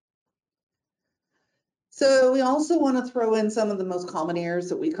 So we also want to throw in some of the most common errors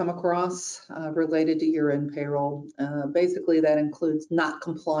that we come across related to year-end payroll. Basically, that includes not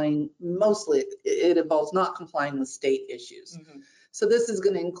complying. Mostly, it involves not complying with state issues. Mm-hmm. So this is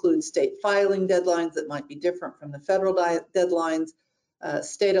going to include state filing deadlines that might be different from the federal deadlines,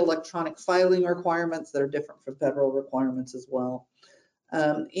 state electronic filing requirements that are different from federal requirements as well.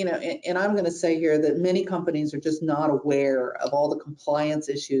 And I'm going to say here that many companies are just not aware of all the compliance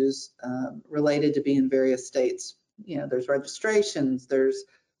issues related to being in various states. There's registrations, there's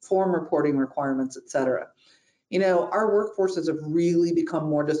form reporting requirements, et cetera. Our workforces have really become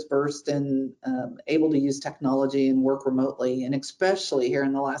more dispersed and able to use technology and work remotely, and especially here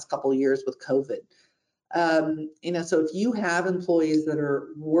in the last couple of years with COVID. So if you have employees that are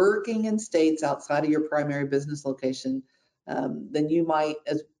working in states outside of your primary business location, then you might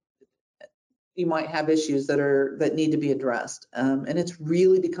have issues that need to be addressed, and it's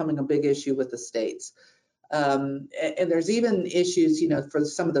really becoming a big issue with the states. And there's even issues, for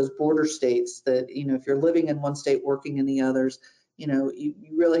some of those border states that, if you're living in one state, working in the others, you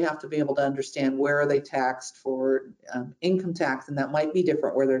really have to be able to understand where are they taxed for income tax, and that might be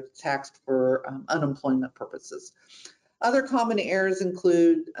different where they're taxed for unemployment purposes. Other common errors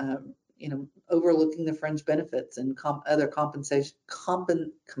include, overlooking the fringe benefits and other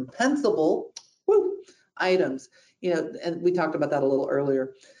compensable items, and we talked about that a little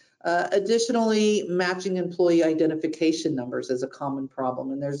earlier. Additionally, matching employee identification numbers is a common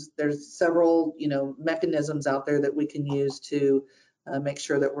problem, and there's several mechanisms out there that we can use to make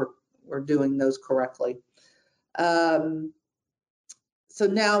sure that we're doing those correctly. So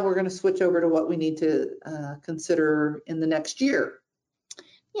now we're going to switch over to what we need to consider in the next year.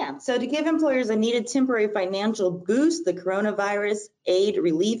 Yeah, so to give employers a needed temporary financial boost, the Coronavirus Aid,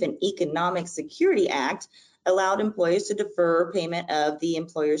 Relief, and Economic Security Act allowed employers to defer payment of the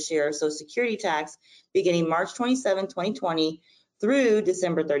employer's share of Social Security tax beginning March 27, 2020 through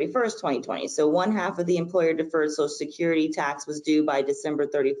December 31st, 2020. So one half of the employer deferred Social Security tax was due by December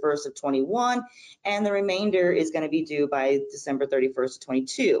 31st of 21, and the remainder is going to be due by December 31st of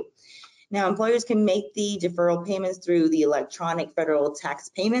 22. Now, employers can make the deferral payments through the electronic federal tax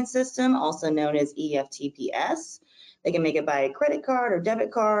payment system, also known as EFTPS. They can make it by a credit card or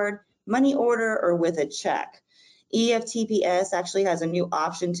debit card, money order, or with a check. EFTPS actually has a new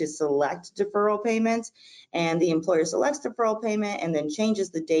option to select deferral payments, and the employer selects deferral payment and then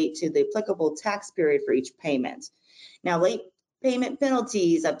changes the date to the applicable tax period for each payment. Now, late payment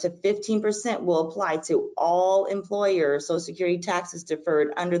penalties up to 15% will apply to all employer Social Security taxes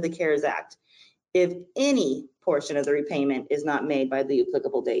deferred under the CARES Act if any portion of the repayment is not made by the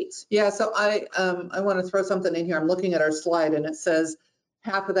applicable dates. Yeah, so I want to throw something in here. I'm looking at our slide and it says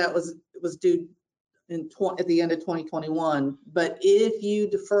half of that was due at the end of 2021, but if you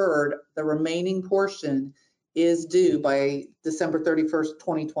deferred, the remaining portion is due by December 31st,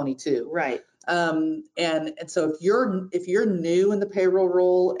 2022. Right. And so if you're new in the payroll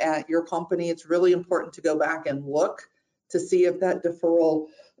role at your company, it's really important to go back and look to see if that deferral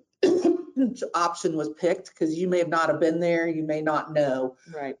option was picked, because you may not have been there, you may not know.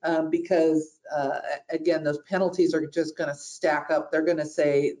 Right. Because again, those penalties are just going to stack up. They're going to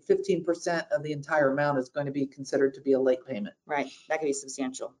say 15% of the entire amount is going to be considered to be a late payment. Right. That could be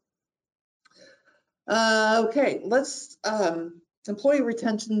substantial. Okay, let's employee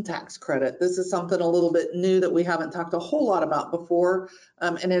retention tax credit. This is something a little bit new that we haven't talked a whole lot about before,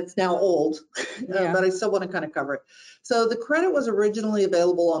 and it's now old, Yeah. but I still want to kind of cover it. So the credit was originally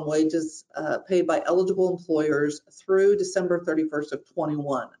available on wages paid by eligible employers through December 31st of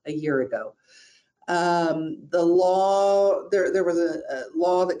 21, a year ago. The law, there was a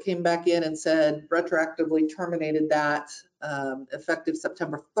law that came back in and said retroactively terminated that effective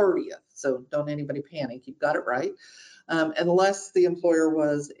September 30th. So don't anybody panic, you've got it right. Unless the employer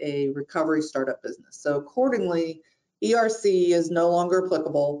was a recovery startup business. So accordingly, ERC is no longer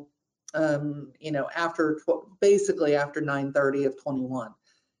applicable, basically after 9/30 of 21.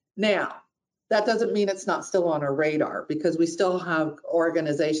 Now, that doesn't mean it's not still on our radar, because we still have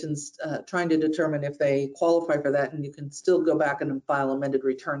organizations trying to determine if they qualify for that, and you can still go back and file amended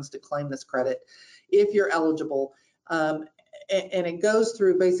returns to claim this credit if you're eligible. And it goes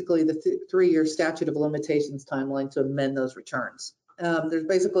through basically the 3-year statute of limitations timeline to amend those returns. There's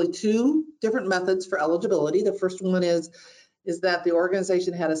basically 2 different methods for eligibility. The first one is that the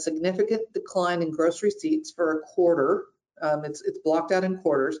organization had a significant decline in gross receipts for a quarter. It's blocked out in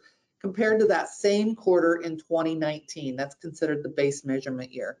quarters compared to that same quarter in 2019. That's considered the base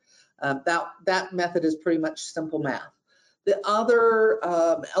measurement year. That method is pretty much simple math. The other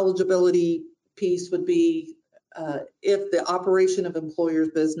eligibility piece would be if the operation of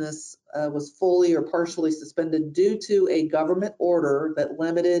employer's business was fully or partially suspended due to a government order that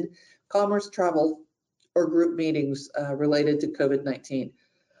limited commerce, travel, or group meetings related to COVID-19.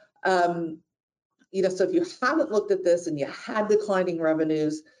 So if you haven't looked at this and you had declining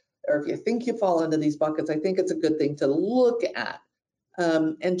revenues, or if you think you fall into these buckets, I think it's a good thing to look at.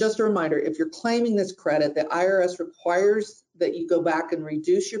 And just a reminder, if you're claiming this credit, the IRS requires that you go back and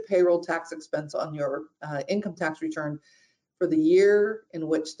reduce your payroll tax expense on your income tax return for the year for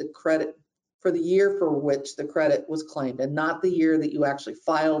which the credit was claimed, and not the year that you actually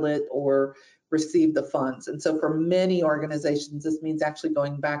filed it or received the funds. And so for many organizations, this means actually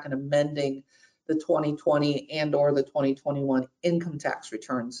going back and amending the 2020 and or the 2021 income tax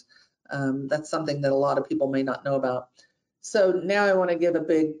returns. That's something that a lot of people may not know about. So now I want to give a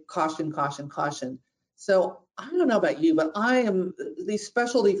big caution. So I don't know about you, but these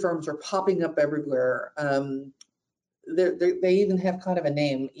specialty firms are popping up everywhere. They even have kind of a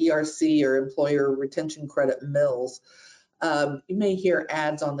name, ERC, or Employer Retention Credit Mills. You may hear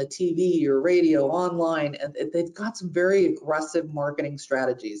ads on the TV or radio, online, and they've got some very aggressive marketing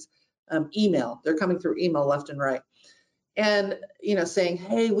strategies. Email, they're coming through email left and right. And, saying,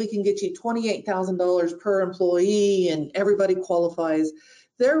 hey, we can get you $28,000 per employee and everybody qualifies.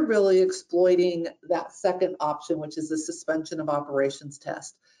 They're really exploiting that second option, which is the suspension of operations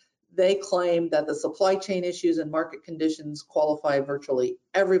test. They claim that the supply chain issues and market conditions qualify virtually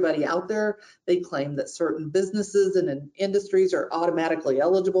everybody out there. They claim that certain businesses and industries are automatically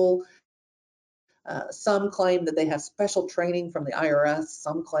eligible. Some claim that they have special training from the IRS.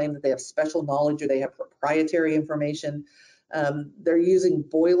 Some claim that they have special knowledge or they have proprietary information. They're using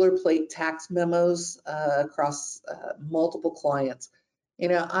boilerplate tax memos across multiple clients.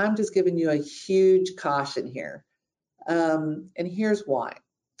 I'm just giving you a huge caution here. And here's why.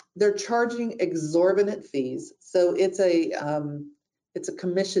 They're charging exorbitant fees. So it's a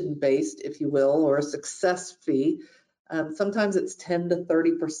commission based, if you will, or a success fee. Sometimes it's 10 to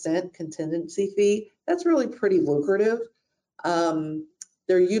 30% contingency fee. That's really pretty lucrative.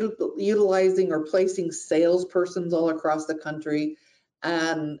 They're utilizing or placing salespersons all across the country.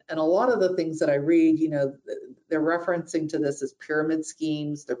 And a lot of the things that I read, they're referencing to this as pyramid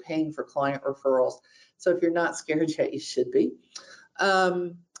schemes. They're paying for client referrals. So if you're not scared yet, you should be.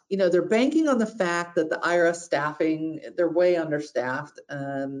 They're banking on the fact that the IRS staffing, they're way understaffed,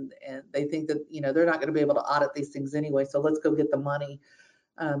 and they think that, they're not going to be able to audit these things anyway. So let's go get the money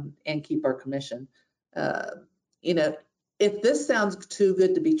and keep our commission. If this sounds too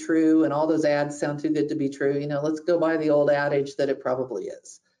good to be true and all those ads sound too good to be true, let's go by the old adage that it probably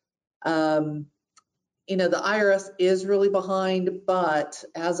is. The IRS is really behind, but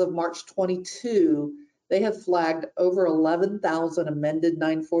as of March 22, they have flagged over 11,000 amended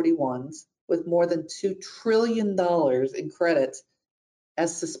 941s with more than $2 trillion in credits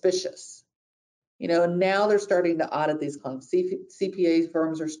as suspicious. And now they're starting to audit these claims. CPA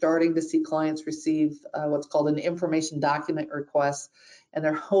firms are starting to see clients receive what's called an information document request, and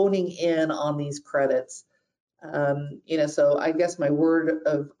they're honing in on these credits. So I guess my word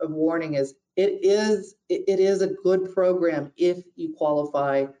of warning is it is a good program if you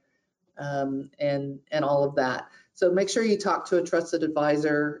qualify, and all of that. So make sure you talk to a trusted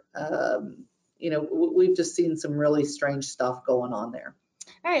advisor. We've just seen some really strange stuff going on there.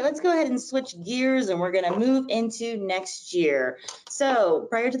 All right, let's go ahead and switch gears, and we're going to move into next year. So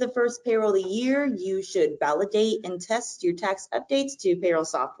prior to the first payroll of the year, you should validate and test your tax updates to payroll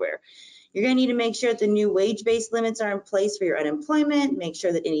software. You're going to need to make sure that the new wage-based limits are in place for your unemployment. Make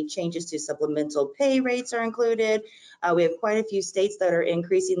sure that any changes to supplemental pay rates are included. We have quite a few states that are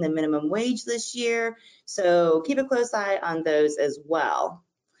increasing the minimum wage this year, so keep a close eye on those as well.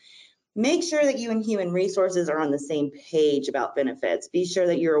 Make sure that you and Human Resources are on the same page about benefits. Be sure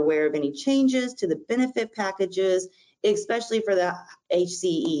that you're aware of any changes to the benefit packages, especially for the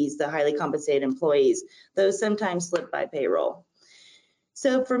HCEs, the highly compensated employees. Those sometimes slip by payroll.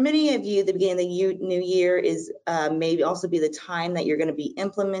 So for many of you, the beginning of the new year is maybe also be the time that you're going to be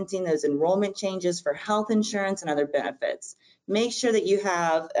implementing those enrollment changes for health insurance and other benefits. Make sure that you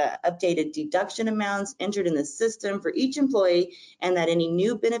have updated deduction amounts entered in the system for each employee, and that any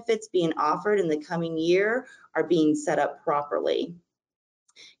new benefits being offered in the coming year are being set up properly.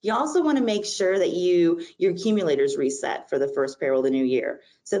 You also want to make sure that your accumulators reset for the first payroll of the new year.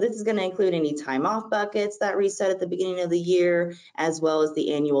 So this is going to include any time off buckets that reset at the beginning of the year, as well as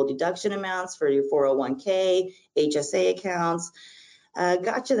the annual deduction amounts for your 401k, HSA accounts.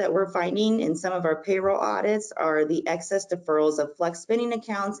 Gotcha that we're finding in some of our payroll audits are the excess deferrals of flex spending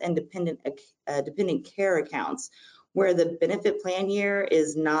accounts and dependent care accounts, where the benefit plan year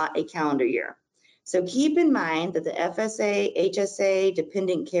is not a calendar year. So keep in mind that the FSA, HSA,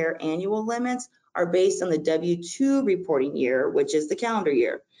 dependent care annual limits are based on the W-2 reporting year, which is the calendar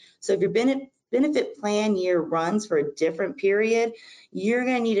year. So if your benefit plan year runs for a different period, you're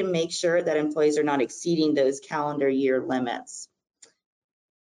going to need to make sure that employees are not exceeding those calendar year limits.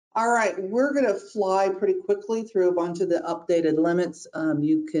 All right, we're going to fly pretty quickly through a bunch of the updated limits.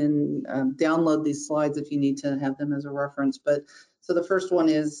 You can download these slides if you need to have them as a reference. But so the first one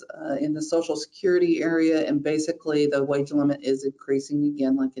is in the Social Security area, and basically the wage limit is increasing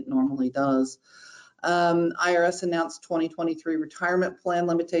again like it normally does. IRS announced 2023 retirement plan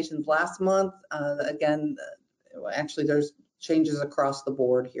limitations last month. Actually there's changes across the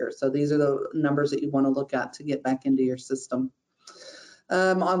board here. So these are the numbers that you want to look at to get back into your system.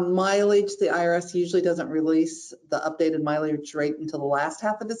 On mileage, the IRS usually doesn't release the updated mileage rate until the last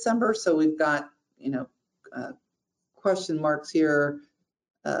half of December. So we've got, question marks here.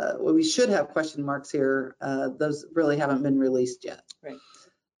 We should have question marks here. Those really haven't been released yet.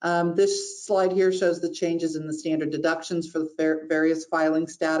 Right. This slide here shows the changes in the standard deductions for the various filing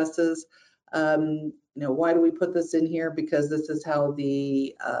statuses. Why do we put this in here? Because this is how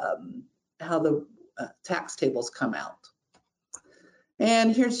the tax tables come out.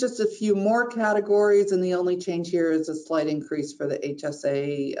 And here's just a few more categories, and the only change here is a slight increase for the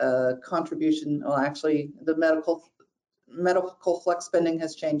HSA contribution. Well, actually, the medical flex spending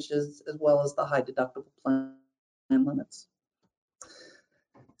has changed as well as the high deductible plan limits.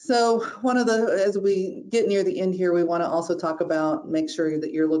 So as we get near the end here, we want to also talk about, make sure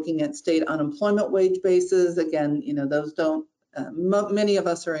that you're looking at state unemployment wage bases. Again, those don't, many of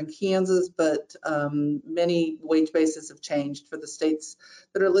us are in Kansas, but many wage bases have changed for the states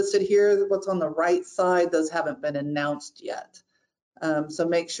that are listed here. What's on the right side, those haven't been announced yet. So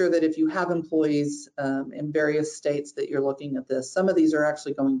make sure that if you have employees in various states that you're looking at this. Some of these are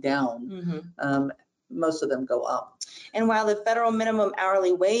actually going down. Most of them go up. And while the federal minimum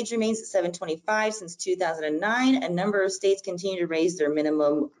hourly wage remains at $7.25 since 2009, a number of states continue to raise their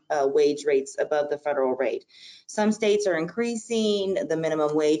minimum wage rates above the federal rate. Some states are increasing the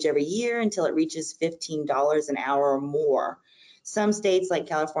minimum wage every year until it reaches $15 an hour or more. Some states like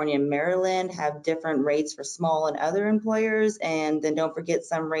California and Maryland have different rates for small and other employers. And then don't forget,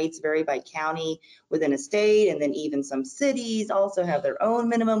 some rates vary by county within a state. And then even some cities also have their own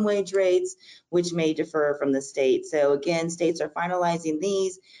minimum wage rates, which may differ from the state. So again, states are finalizing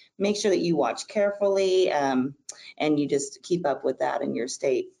these. Make sure that you watch carefully and you just keep up with that in your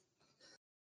state.